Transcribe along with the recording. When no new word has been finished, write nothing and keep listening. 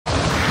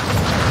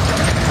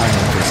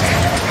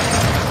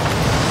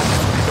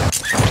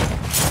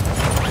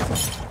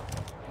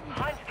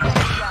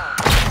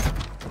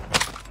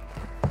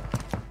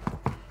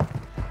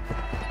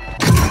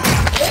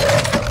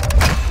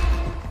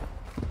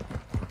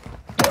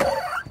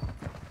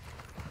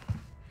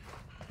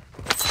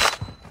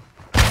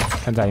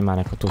Da, ima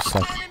neko tu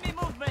sve.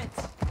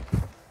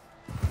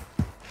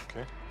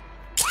 Okej.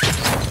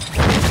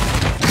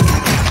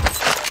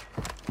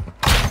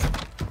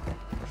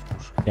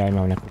 Ja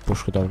imam neku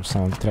pušku, dobro,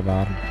 samo mi treba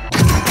arma.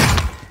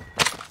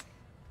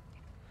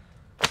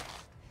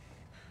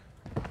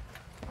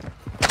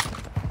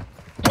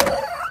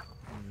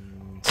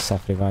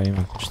 Self revive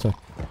imam, što je?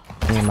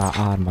 Nema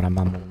armora,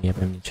 mamu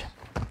jebem niđe.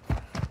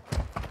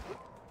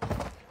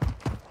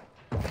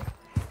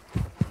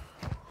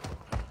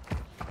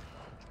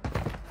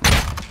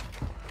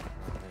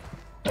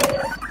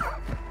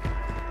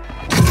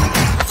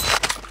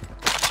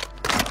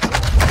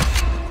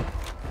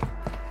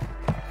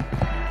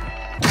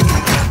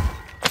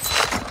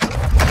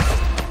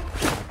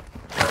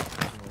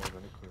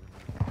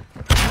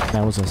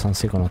 Ne, uzeo sam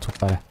sigurno tu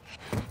pare.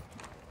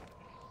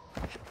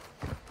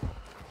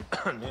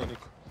 Nije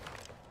niko.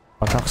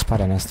 Pa kako s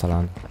pare nestala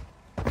onda?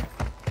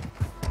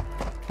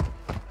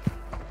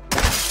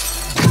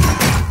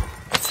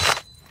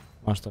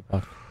 Možda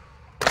tako.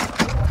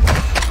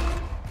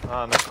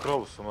 A, na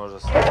scrollu su možda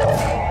se.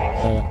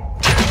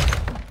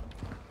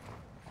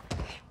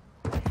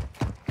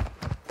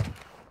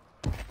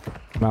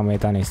 Imamo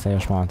 11,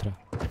 još malo treba.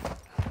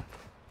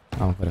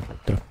 Ajmo gore,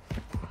 drop.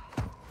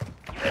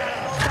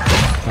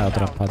 Evo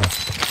drop pada.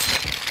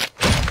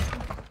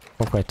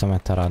 Koliko je to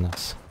metara od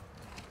nas?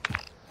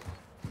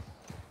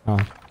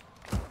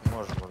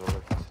 Možemo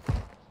doletiti.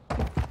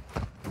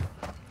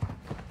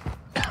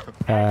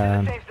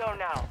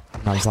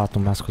 Imam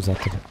zlatnu masku za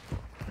tebe.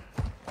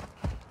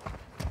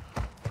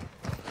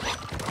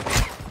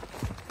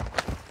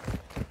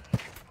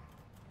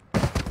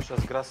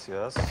 Muchas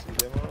gracias,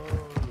 idemo.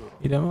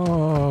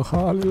 Idemo,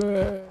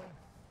 halile.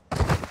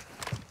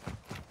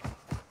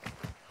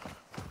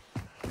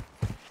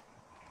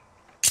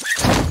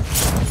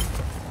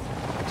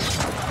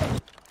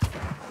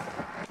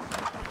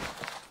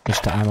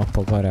 Ništa, ajmo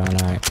po gore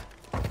onaj...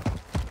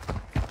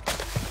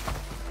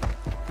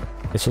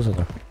 Gdje su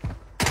to?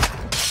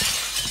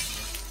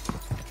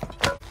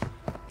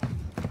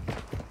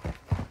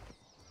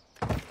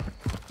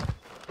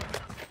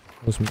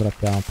 Uzmi drop,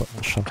 ja vam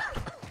našao.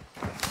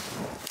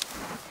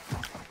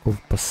 Kup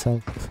po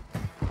self.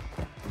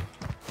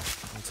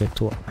 Gdje je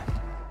tu?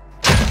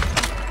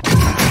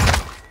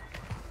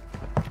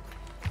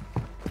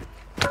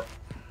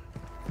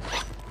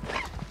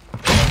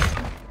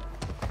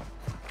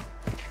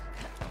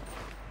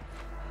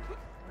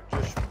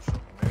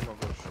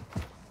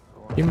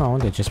 Ima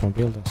ondje gdje smo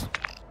bili dosta.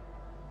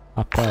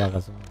 A pojela ga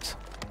za nas.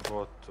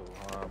 Gotovo,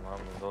 mam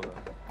dole.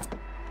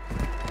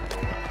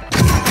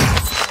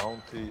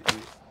 Mounti i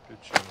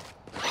pričamo.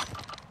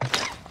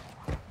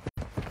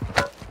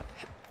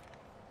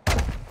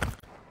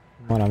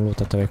 Moram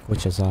lutati ove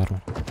kuće za armu.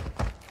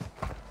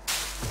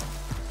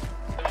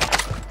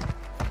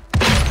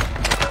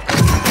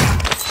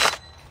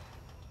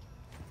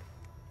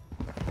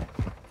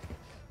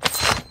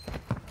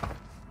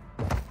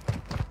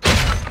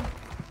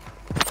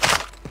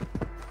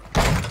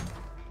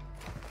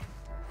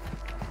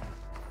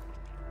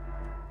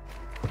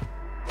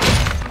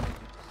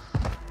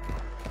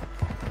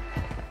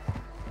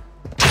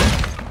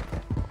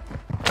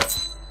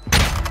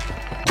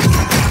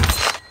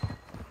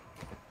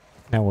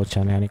 Ne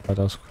uče, ne nikad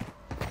dosku.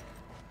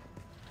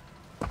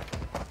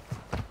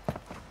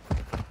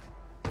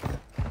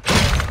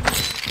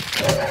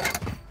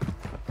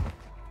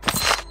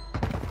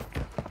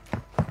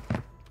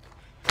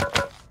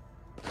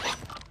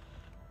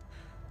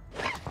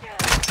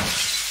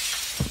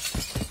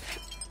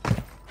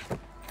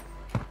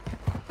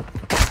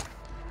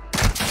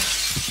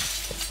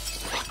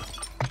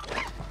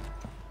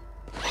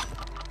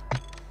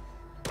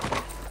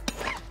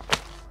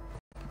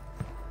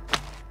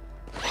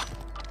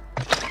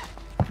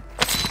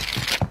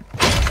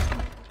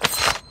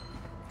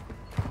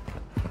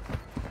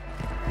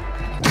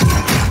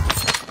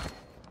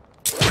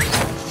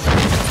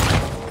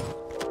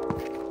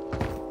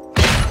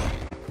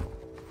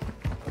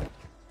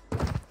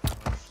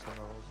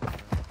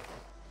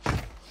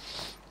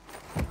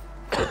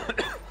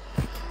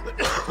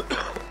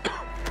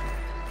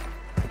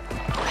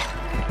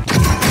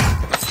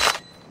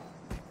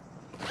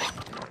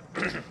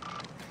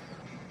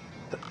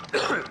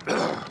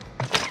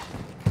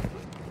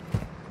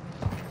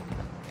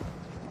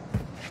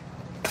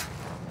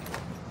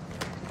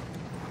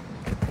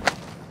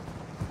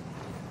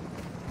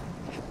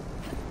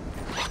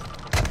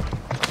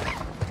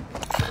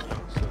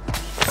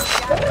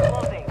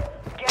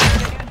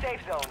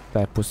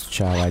 Daj, pustit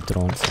će ovaj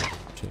dronce.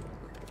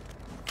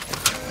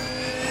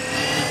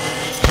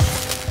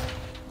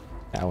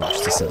 Evo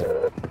što se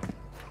drone.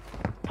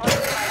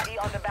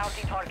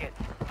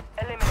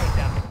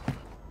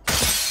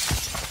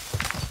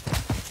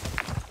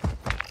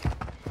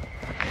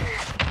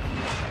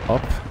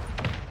 Op.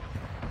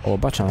 Ovo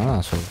bača na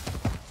nas ovdje.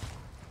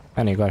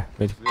 Eni gore,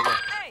 vidi.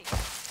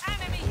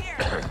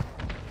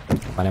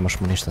 Pa ne možeš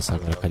mu ništa sad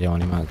gore kad je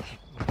on ima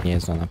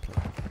gnjezdo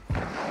napravio.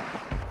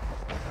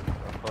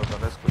 Pa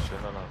da ne skoče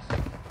na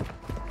nas.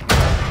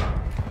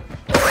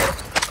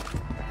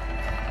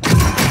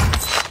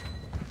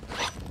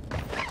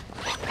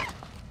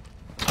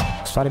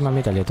 stvari imam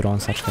i dalje dron,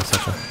 sačekaj.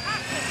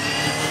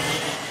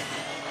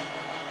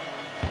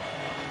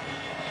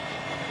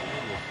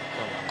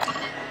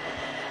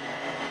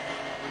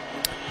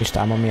 Viš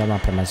tamo mi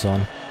odmah prema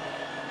zoni.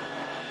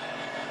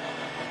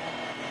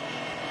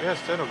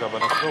 Jeste, eno ga ba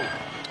na krovu.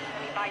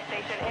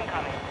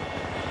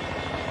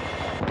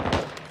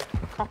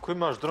 Kako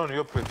imaš dron i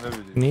opet ne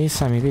vidim?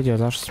 Nisam i vidio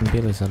zašto smo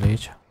bili za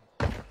leđa.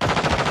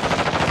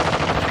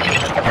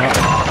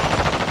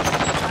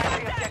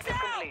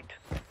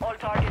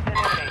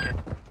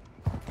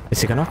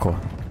 Jesi ga nakova?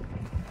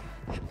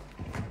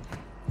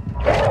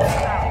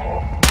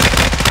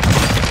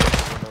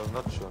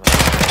 Znači ona.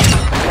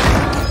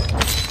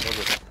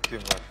 Dobar, tim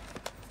var.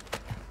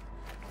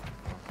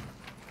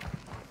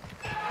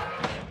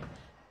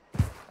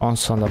 On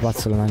su onda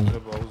bacili na njih.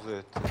 Treba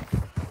uzeti.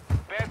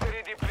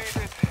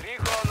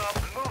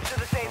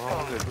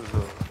 Ovdje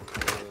brzo.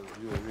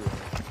 Bio.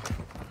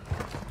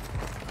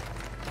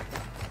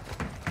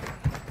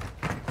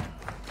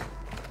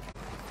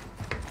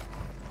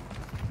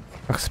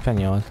 Kako se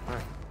penje ovdje?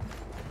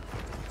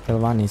 Jel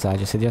vani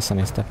izađe, si gdje sam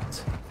je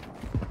stepac?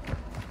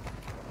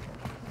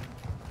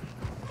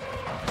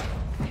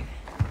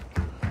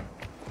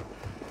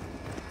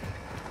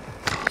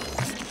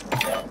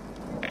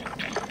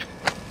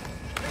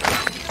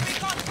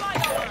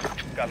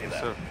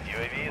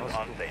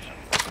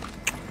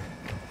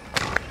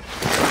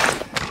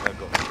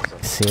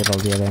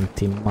 Disable jedan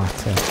tim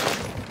mater.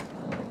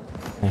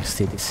 Nek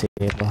si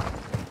disable.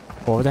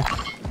 Ovdje?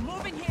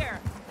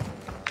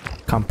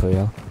 Kampuju,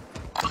 jel?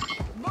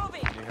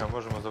 Njega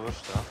možemo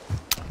završiti, a?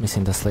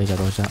 Mislim da sliđa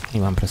dođa,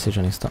 imam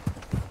precision isto.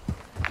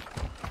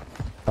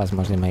 Paz,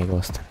 možda ima i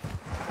goste.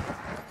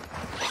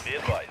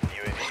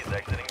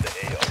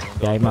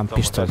 Ja imam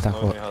pištolj,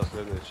 tako...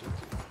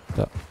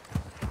 Da.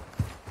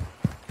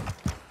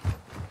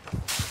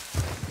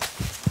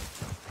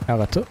 Evo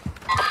ga tu.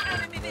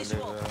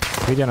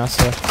 Vidio nas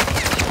sve.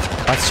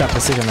 Bacit ću ja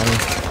precision na njih.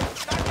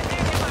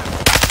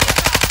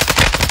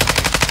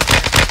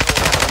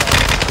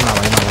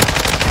 Imamo.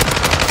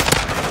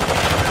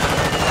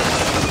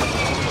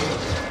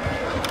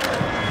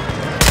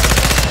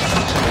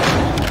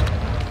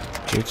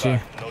 GG.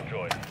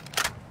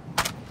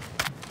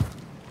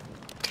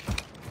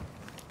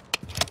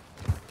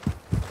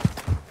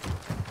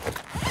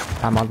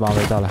 Ajmo odmah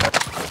ovaj dole.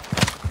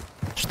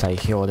 Šta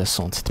ih je ovdje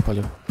sunce ti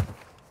poljubi.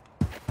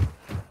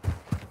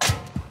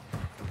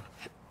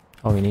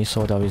 Ovi nisu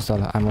ovdje, ovi iz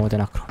dole. Ajmo ovdje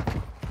nakon.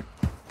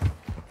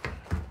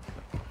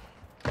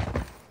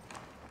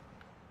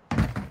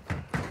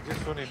 Gdje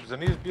su oni? Za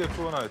nije bio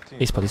tu onaj tim?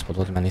 Ispod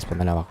od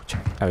mene ovako će.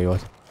 Evo i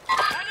ovdje.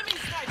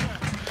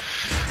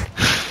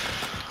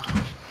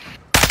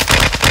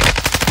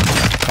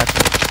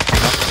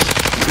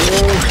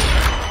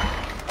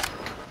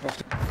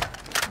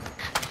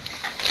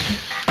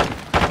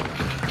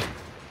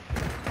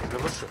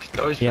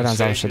 Jedan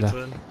završi, da.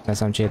 Ne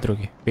znam gdje je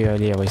drugi. Bio je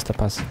lijevo isto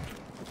pas.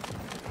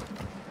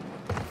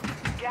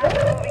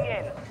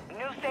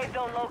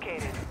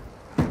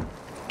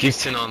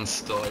 Gibt's den an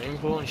Store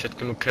irgendwo? Ich hätte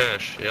genug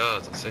Cash.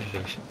 Ja,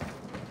 tatsächlich.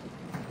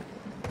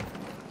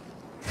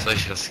 Soll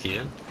ich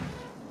riskieren?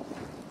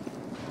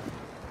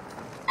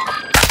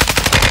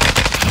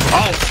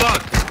 Oh,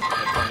 fuck!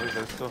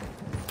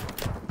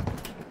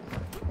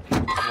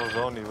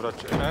 Možda oni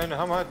vraćaju. Ne,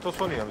 hajmo, to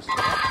su oni, ja mislim.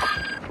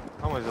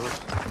 Hajmo je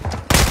završiti.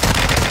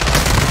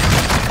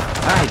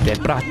 Ajde,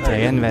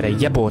 brate, Envere,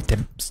 jebote,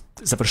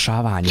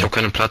 završavanje. Ich hab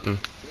keine Platten.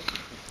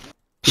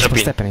 Ispod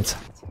stepenica.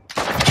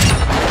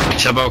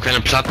 Ich habe auch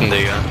keine Platten,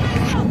 Digga.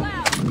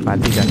 Ma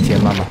diga ti je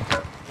mama.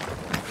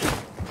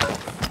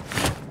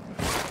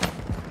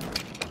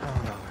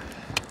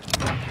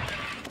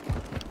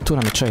 Tu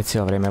nam je čovjek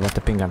cijelo vrijeme, evo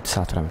te pingam ti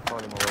sat vremena.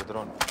 Palim ovaj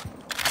dron.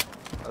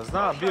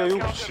 Znam, bio je u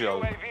kući,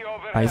 ali...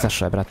 A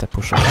izašao je, brate,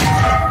 pušao.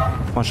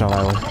 Može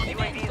ovaj ovdje.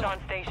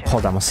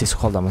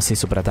 Holdamo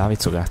sisu,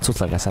 bradavicu ga,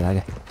 cutle ga sad,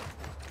 ajde.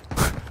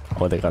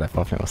 Ovdje gledaj,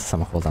 popnemo se,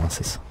 samo holdamo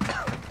sisu.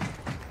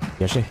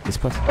 Bježi,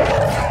 ispod.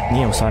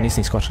 Nije u stvari,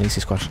 nisi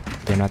iskočio.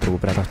 Idem na drugu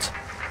bradavcu.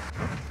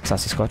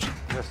 Sad si iskoči.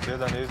 Jeste,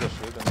 jedan je izašao.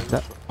 Da,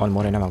 on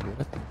mora i nama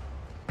gugat.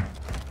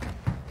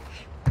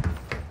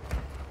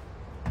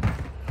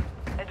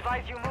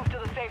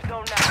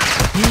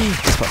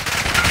 Ispod.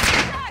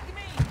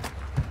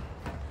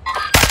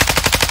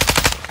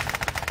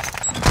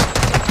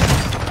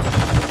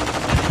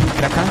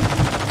 Krakan.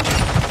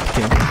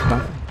 Tim, da.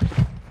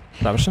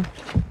 Završen.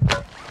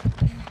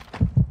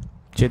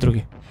 Gdje je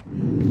drugi?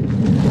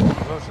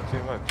 Završen,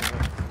 timvaj.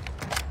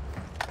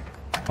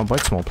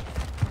 Obojica smo ubili.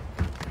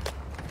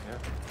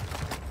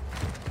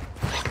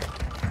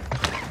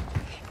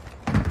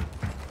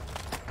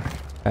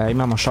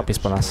 Imamo shop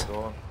ispod nas.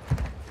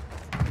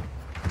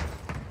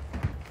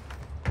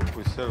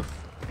 Kupuj self.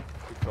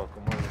 I kako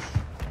možeš.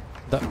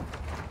 Da.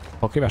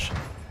 Pokrivaš?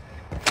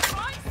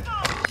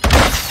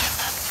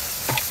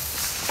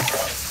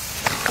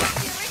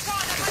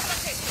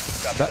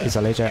 Da,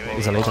 iza leđa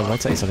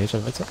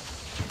dvojica.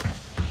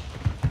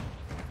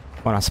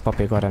 Ona se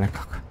popije gore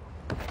nekako.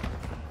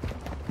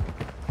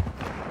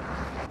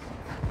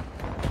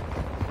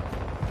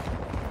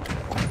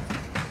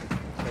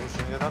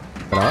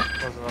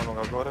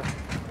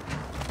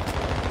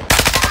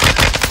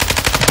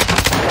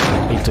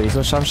 I to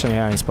izvršavšen,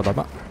 jedan ispod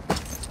oba.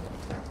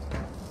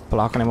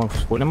 Polako,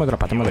 nemoj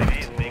dropat, nemoj dropat.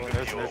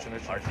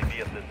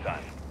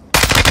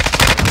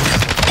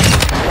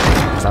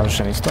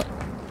 Završen isto.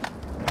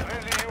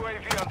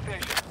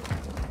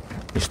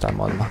 Ništa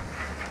odmah.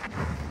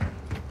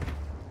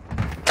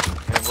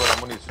 Nemam gore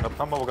amuniciju,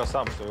 napam ovoga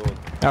sam što je ovdje.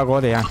 Evo ga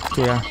ovdje jedan,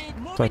 tu jedan.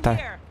 To je taj.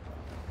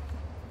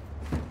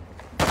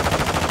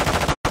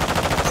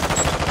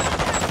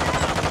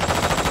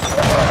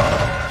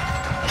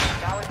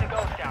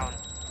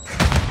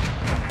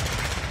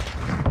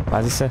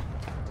 Pazi se.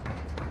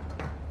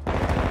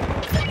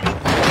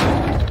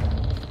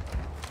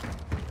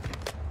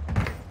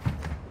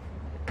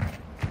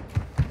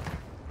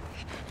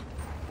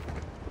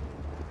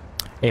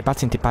 Ej,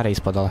 bacim ti pare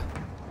ispod dole.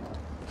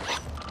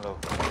 Evo,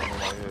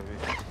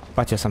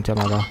 Bacio sam ti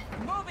odmah dole.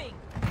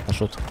 Na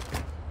šutu.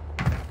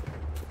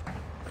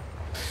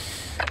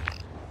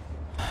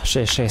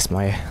 6-6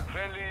 moje.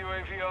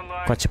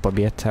 Ko će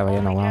pobijeti? Evo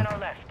jedna ulav.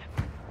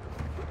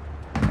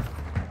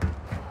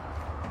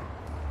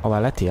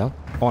 Ovaj leti, jel?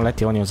 On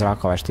leti, on je u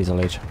zraku, ovaj što iza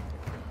leđa.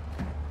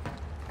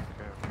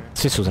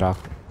 Svi su u zraku.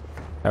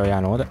 Evo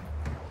jedan ovdje.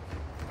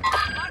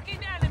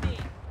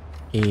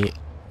 I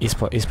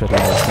ispred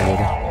leđa ste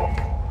vidi.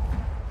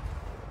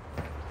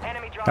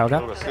 Evo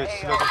ga.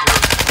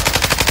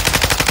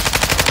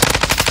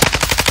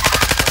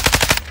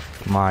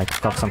 Majko,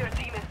 kako sam...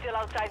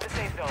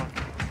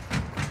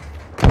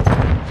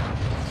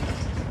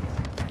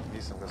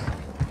 Nisam ga sam.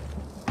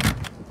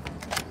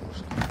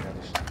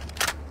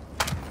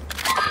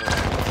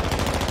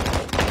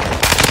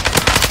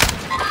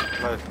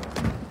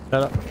 Da,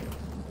 da.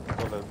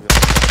 Dole je bio.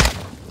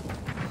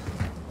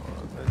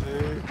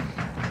 Leži.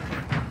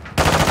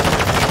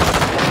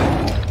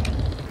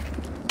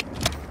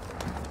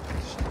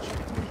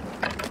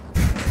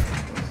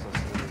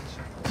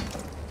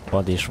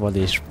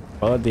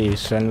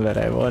 Vodiš,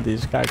 Envere,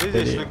 vodiš, kako te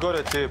Vidiš je? li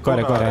gore te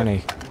bunare? Gore,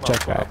 eni,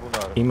 čekaj.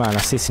 Bunare. Ima na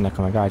sisi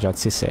neka me gađa od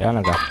sise,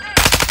 eno ga.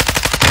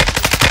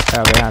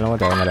 Evo ga, jedan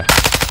ovdje, Envere.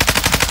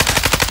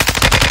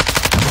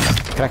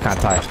 Krekan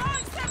taj.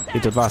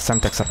 Idu dva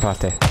semteksa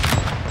prate.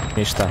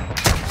 Ništa.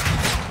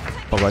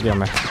 Pogodio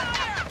me.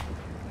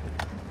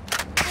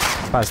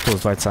 Pazi tu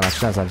s dvojica,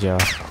 znači ne znam gdje je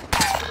ovo.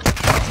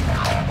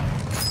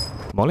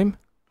 Molim?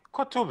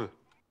 Ko te ubi?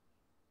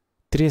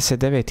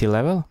 39.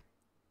 level.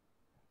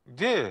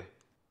 Gdje je?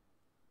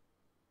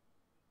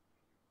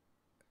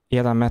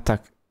 Jedan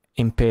metak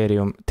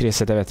Imperium,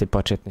 39.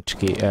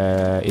 početnički,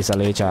 iza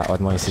leđa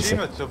od moje sise.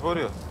 Čime te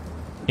oborio?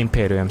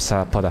 Imperium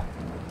sa poda.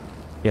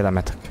 Jedan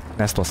metak.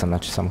 Nestuo sam,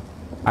 znači samo.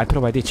 Aj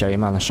probaj dići,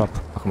 ima na shopu,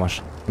 ako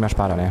možeš. Imaš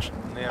para, nemaš?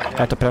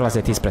 Eto,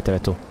 prelaze ti ispred tebe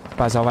tu.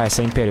 Pazi, ovaj je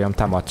sa Imperium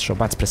tamo otišao,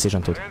 bac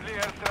precision tu.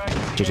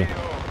 GG.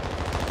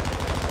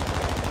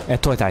 E,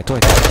 to je taj.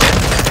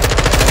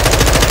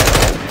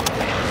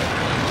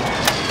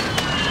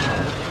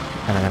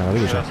 Eno,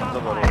 vidiš ga?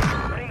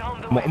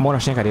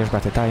 Moraš njega riješ,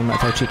 brate, taj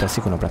čita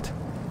sigurno, brate.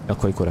 Jel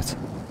koji kurac?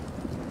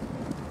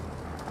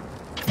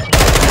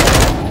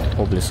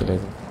 Ubili su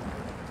vezan.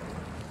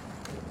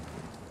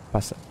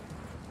 Pa se.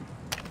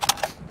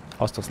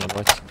 Ostao sam na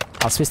dvojci.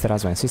 Ali svi ste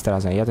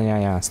razvojeni,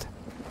 jedan ste.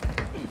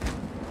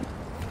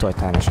 To je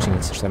taj naša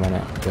činjenica što je mene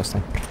bio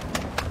snajper.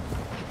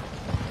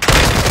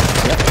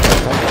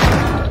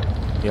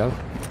 Jel?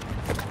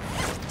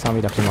 Samo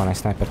vidio ako ima onaj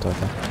snajper, to je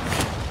taj.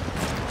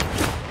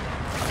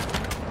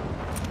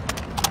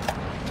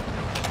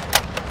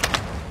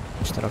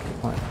 Ništa roki,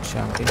 još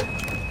jedan tim.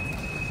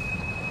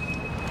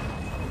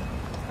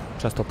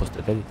 Čas 100%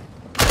 dedi.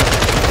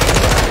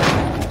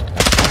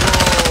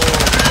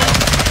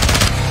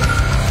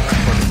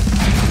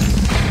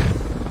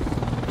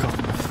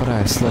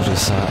 Frajer složi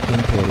sa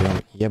Imperium,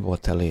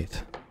 jebote lead.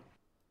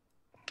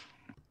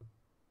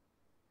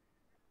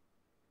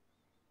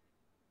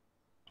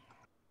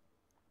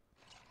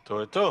 To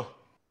je to?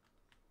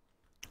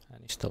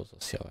 Ništa, uzeo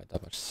si ovaj,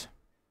 dobar si.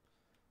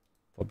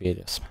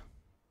 Pobjedio smo.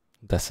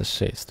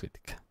 10-6,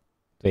 vidite.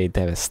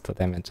 2900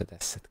 damage,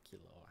 10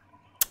 kilova.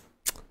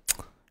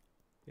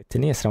 Ti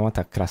nije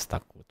sramota krast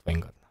tako u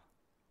tvojim godinama.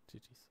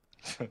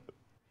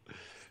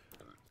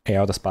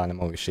 Ja da spanem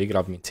ovo više,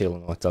 igrao bi mi cijelu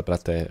noć, ali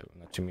brate,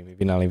 znači mi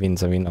vinali vin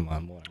za vinom, a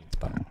moram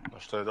spanem. No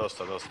što je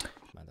dosta.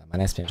 Ma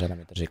ne smijem, žena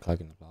mi drži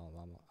klagi na glavu,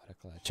 vamo,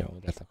 rekla da ćemo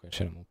udar, tako još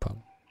jednom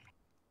upalo.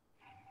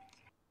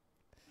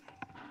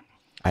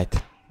 Ajde.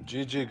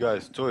 GG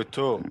guys, to je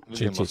to.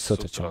 Vidimo se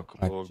sutra ako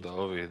Bog da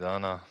ovih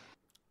dana.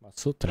 Ma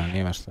sutra,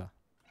 nema šta.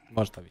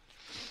 Možda vidjeti.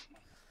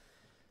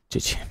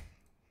 Čići.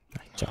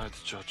 Ajde,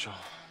 čao.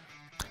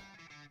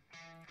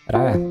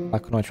 Rave,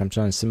 laku noć vam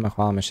želim svima,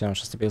 hvala vam još jednom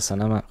što ste bili sa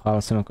nama,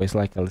 hvala svima koji su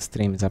lajkali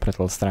stream i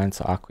zapratili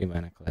stranicu, ako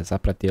ima neko je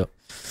zapratio.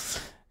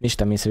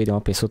 Ništa, mi se vidimo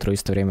opet sutra u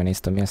isto vrijeme na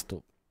istom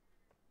mjestu.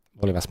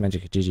 Volim vas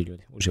Magic i GG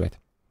ljudi, uživajte.